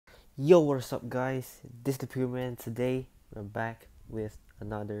Yo, what's up guys? This is the Pure Man. Today we're back with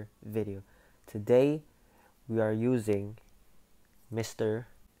another video. Today we are using Mr.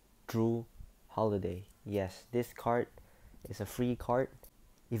 JRUE Holiday. Yes, this card is a free card.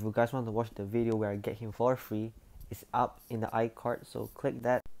 If you guys want to watch the video where I get him for free, it's up in the iCard, so click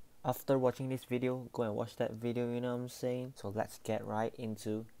that. After watching this video, go and watch that video, you know what I'm saying? So let's get right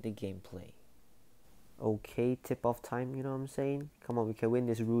into the gameplay. Okay, tip off time, you know what I'm saying? Come on, we can win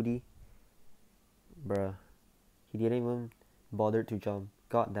this, Rudy. Bruh, he didn't even bother to jump.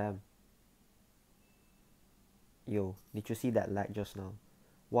 God damn. Yo, did you see that lag just now?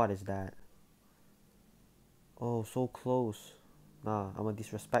 What is that? Oh, so close. Nah, I'm gonna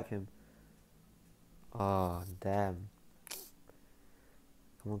disrespect him. Ah, damn.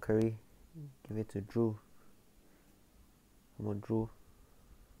 Come on, Curry. Give it to JRUE. Come on, JRUE.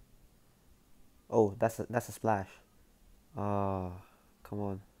 Oh, that's a splash. Ah, come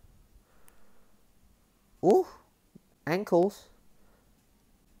on. Ooh, ankles.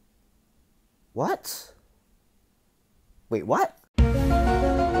 What? Wait, what?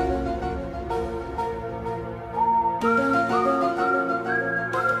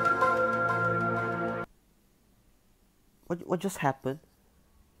 What just happened?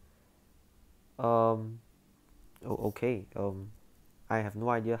 Oh, okay. I have no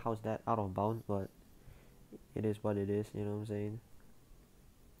idea how's that out of bounds, but it is what it is, you know what I'm saying?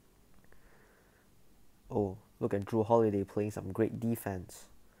 Oh, look at JRUE Holiday playing some great defense.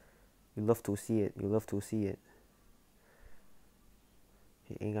 You love to see it. You love to see it.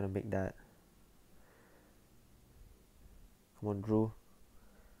 He ain't gonna make that. Come on, JRUE.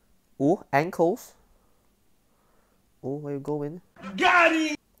 Oh, ankles. Oh, where you going? Got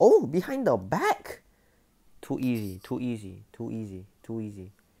it! Oh, behind the back. Too easy, too easy, too easy, too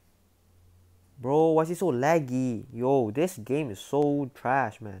easy. Bro, why is it so laggy? Yo, this game is so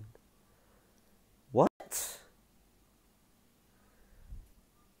trash, man. What?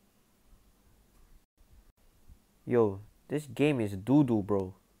 Yo, this game is doo-doo,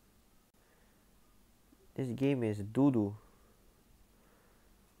 bro. This game is doo-doo.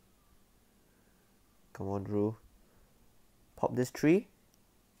 Come on, JRUE. Pop this tree.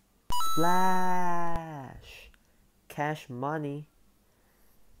 Splash! Cash money.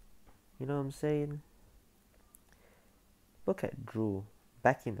 You know what I'm saying? Look at JRUE.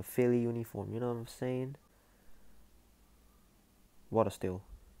 Back in the Philly uniform. You know what I'm saying? What a steal.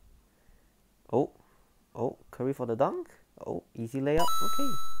 Oh. Oh, Curry for the dunk. Oh, easy layup.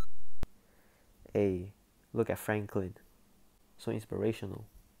 Okay. Hey, look at Franklin. So inspirational.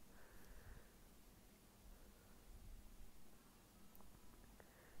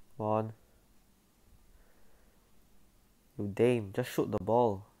 Come on. You Dame, just shoot the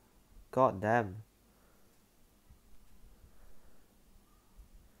ball. God damn.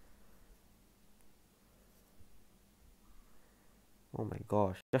 Oh my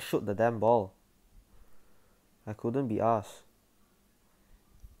gosh. Just shoot the damn ball. I couldn't be asked.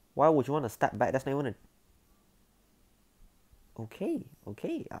 Why would you want to step back? That's not even a... Okay.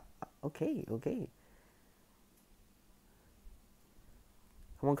 Okay. Okay.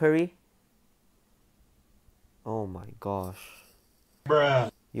 Come on, Curry. Oh my gosh. Bruh.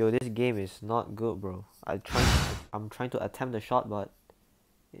 Yo, this game is not good, bro. I'm trying to attempt the shot, but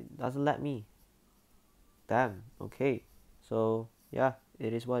it doesn't let me. Damn. Okay. So, yeah,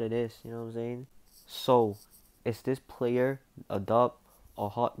 it is what it is. You know what I'm saying? So, is this player a dub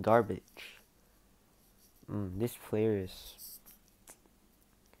or hot garbage? This player is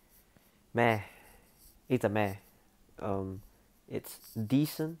meh. It's a meh. It's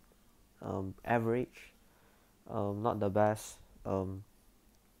decent, average, not the best.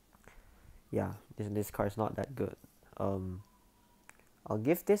 Yeah, this card is not that good. I'll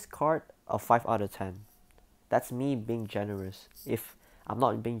give this card a 5 out of 10. That's me being generous. If I'm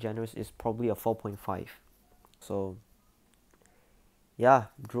not being generous, it's probably a 4.5. So yeah,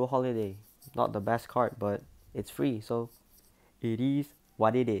 JRUE Holiday, not the best card, but it's free, so it is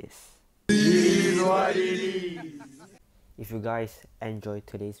what it is. It is what it is. If you guys enjoyed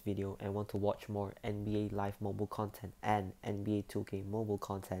today's video and want to watch more NBA Live mobile content and NBA 2K mobile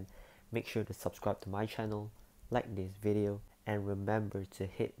content, make sure to subscribe to my channel, like this video, and remember to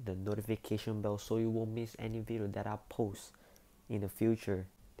hit the notification bell so you won't miss any video that I post in the future.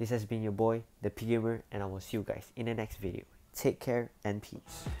 This has been your boy, the Gamer, and I will see you guys in the next video. Take care and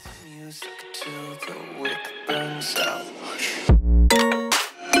peace. Music till the wick burns out.